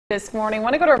This morning,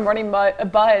 want to go to our morning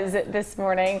buzz this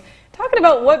morning, talking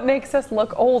about what makes us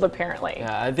look old, apparently.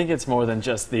 Yeah, I think it's more than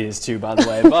just these two, by the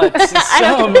way, but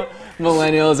some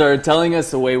millennials are telling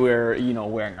us the way we're,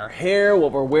 wearing our hair,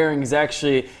 what we're wearing is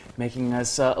actually making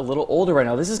us a little older right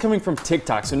now. This is coming from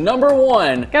TikTok. So number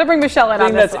one, gotta bring Michelle in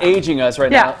on this that's aging us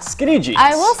right now, skinny jeans.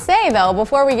 I will say though,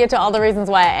 before we get to all the reasons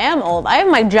why I am old, I have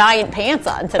my giant pants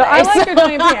on today. So I like your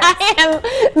giant pants.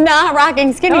 I am not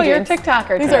rocking skinny jeans. You're a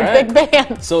TikToker. These are big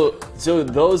pants. So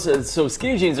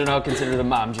skinny jeans are now considered the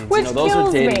mom jeans. Which those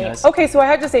are dating us. Okay, so I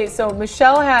have to say, so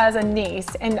Michelle has a niece,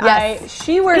 and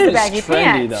she wears the baggy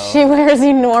pants. Though. She wears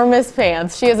enormous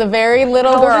pants. She is a very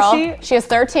little girl. How old is she? She is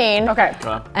 13. Okay.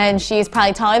 And she's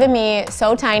probably taller than me,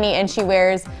 so tiny, and she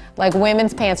wears like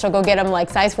women's pants. She'll go get them like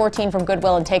size 14 from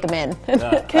Goodwill and take them in.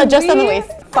 Can just we on the waist.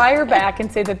 fire back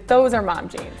and say that those are mom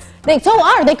jeans? They call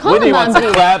them mom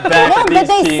jeans. Clap back No, but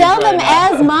they sell them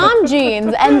as mom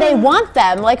jeans, and they want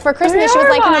them. Like for Christmas, she was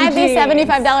like, "Can I have these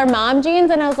 $75 mom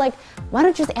jeans?" And I was like, "Why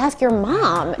don't you just ask your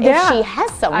mom if she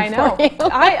has some I know. for you?"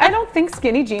 I don't think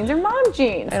skinny jeans are mom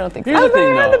jeans. I don't think so. Here's the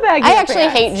thing, though. I actually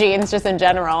hate jeans just in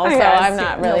general, so I'm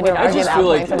not really going to I argue just that feel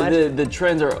point like so much. the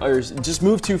trends are just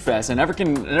move too fast. I never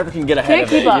can get ahead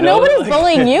of it. keep up. Nobody's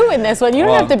bullying you in this one. You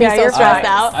don't have to be so stressed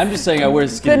out. I'm just saying I wear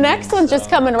skinny The next jeans, one's just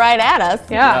coming right at us.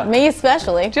 Yeah. Me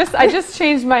especially. I just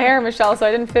changed my hair, Michelle, so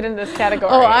I didn't fit in this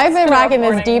category. Oh, I've been rocking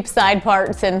this deep side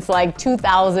part since like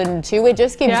 2002. It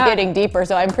just keeps getting deeper,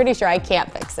 so I'm pretty sure I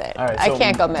can't fix it. All right, I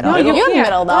can't go middle. No, you you have can't.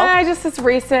 middle though. It's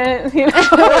recent.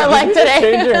 Like today.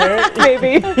 Change your hair,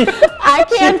 Maybe. I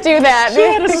can't do that. She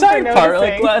had a side part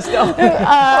like last night.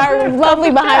 Our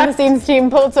lovely behind-the-scenes team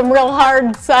pulled some real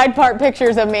hard side part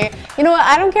pictures of me. You know what?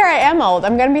 I don't care. I am old.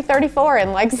 I'm going to be 34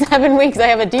 in like 7 weeks. I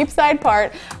have a deep side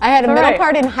part. I had a middle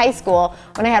part in high school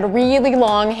when I had really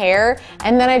long hair,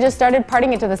 and then I just started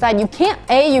parting it to the side. You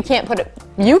can't put it.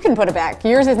 You can put it back.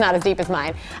 Yours is not as deep as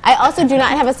mine. I also do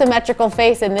not have a symmetrical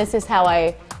face, and this is how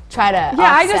I try to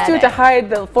I just do it to hide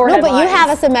the forehead. No, but you have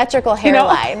a symmetrical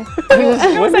hairline.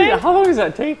 How long does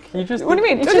that take? What do you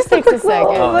mean? It just takes a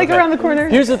second. Around the corner.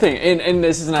 Here's the thing, and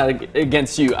this is not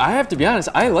against you. I have to be honest,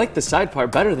 I like the side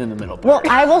part better than the middle part.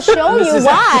 Well, I will show you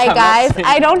why, guys.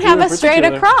 I don't have a straight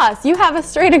across. You have a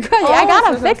straight across. I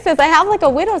gotta fix this. I have like a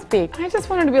widow's peak. I just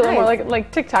wanted to be a little more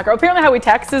like TikTok. Apparently how we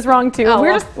text is wrong too.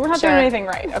 We're not doing anything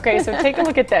right. Okay, so take a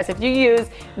look at this. If you use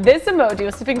this emoji,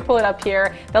 let's see if we can pull it up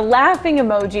here. The laughing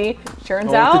emoji,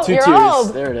 turns out you're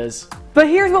old. There it is. But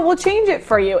here's what we'll change it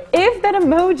for you. If that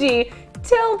emoji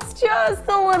tilts just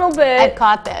a little bit. I've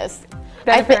caught this.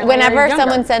 Whenever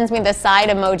someone sends me the side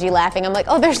emoji laughing, I'm like,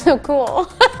 oh, they're so cool.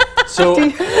 So do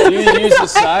you use the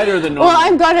side or the normal? Well,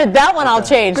 I'm gonna. That one I'll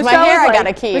change. My hair I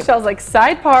gotta keep. Michelle's like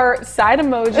side part, side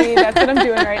emoji. That's what I'm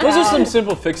doing right now. Those are some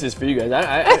simple fixes for you guys.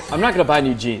 I'm not gonna buy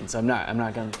new jeans. I'm not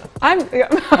gonna.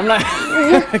 I'm not.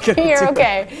 You're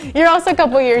okay. You're also a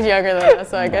couple years younger than us,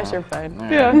 so I guess you're fine.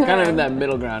 Right. Yeah. Kind of in that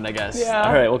middle ground, I guess. Yeah.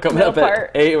 All right. Well, coming up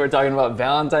at 8, we're talking about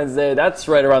Valentine's Day. That's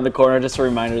right around the corner. Just a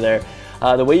reminder there.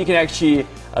 The way you can actually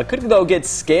could though get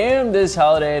scammed this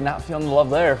holiday and not feeling the love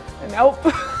there. Nope.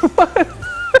 I'm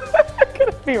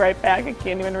gonna be right back. I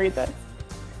can't even read this.